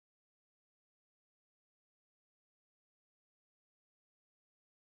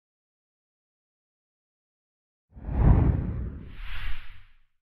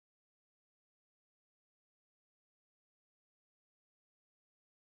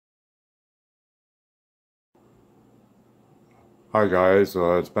Hi guys,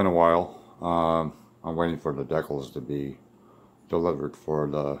 it's been a while. I'm waiting for the decals to be delivered for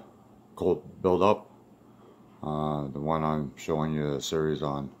the cold build-up. The one I'm showing you a series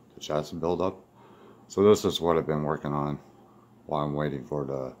on the chassis build-up. So this is what I've been working on while I'm waiting for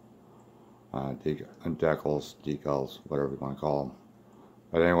the decals, decals, whatever you want to call them.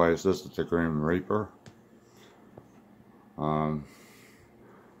 But anyways, this is the Grim Reaper.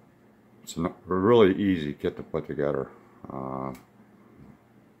 It's a really easy kit to put together.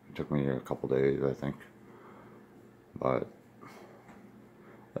 It took me a couple days, I think, but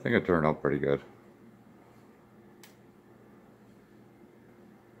I think it turned out pretty good.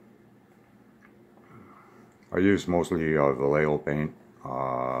 I use mostly vallejo paint.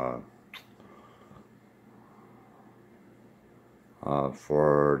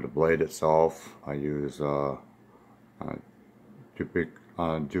 For the blade itself, I use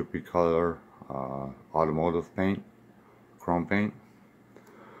Dupi Color automotive paint, chrome paint,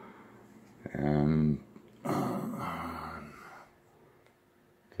 and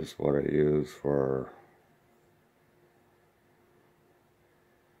this is what I use for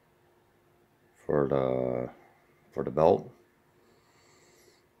the belt,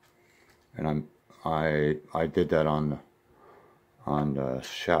 and I did that on the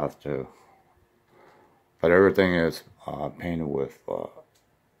shaft too. But everything is painted with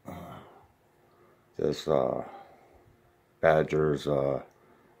this Badger's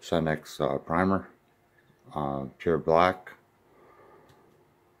Cenex primer, pure black,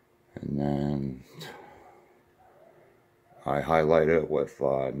 and then I highlight it with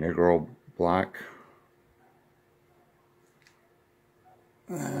Negro black,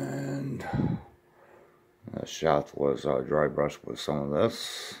 and the shaft was dry brushed with some of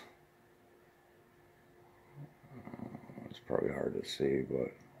this. It's probably hard to see,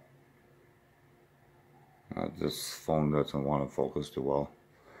 but this phone doesn't want to focus too well.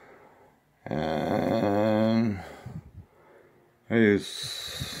 And I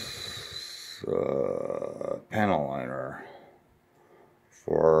use panel liner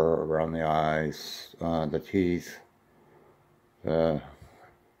for around the eyes, the teeth, the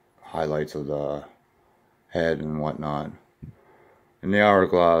highlights of the head and whatnot. And the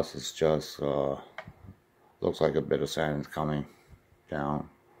hourglass is just looks like a bit of sand is coming down.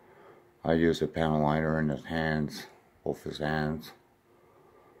 I use a panel liner in his hands, both his hands.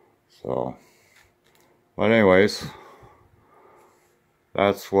 So, but anyways,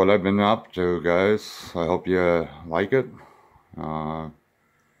 that's what I've been up to, guys. I hope you like it.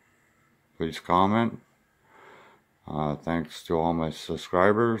 Please comment. Thanks to all my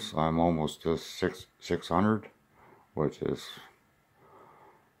subscribers. I'm almost to 600, which is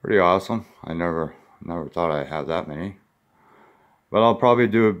pretty awesome. I never thought I'd have that many. But I'll probably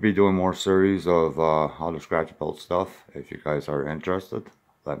be doing more series of how to scratch build stuff. If you guys are interested,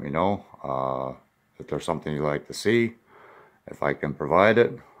 let me know. If there's something you'd like to see, if I can provide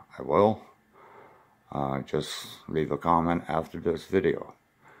it, I will. Just leave a comment after this video.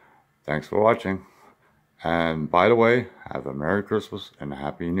 Thanks for watching. And by the way, have a Merry Christmas and a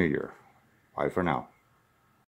Happy New Year. Bye for now.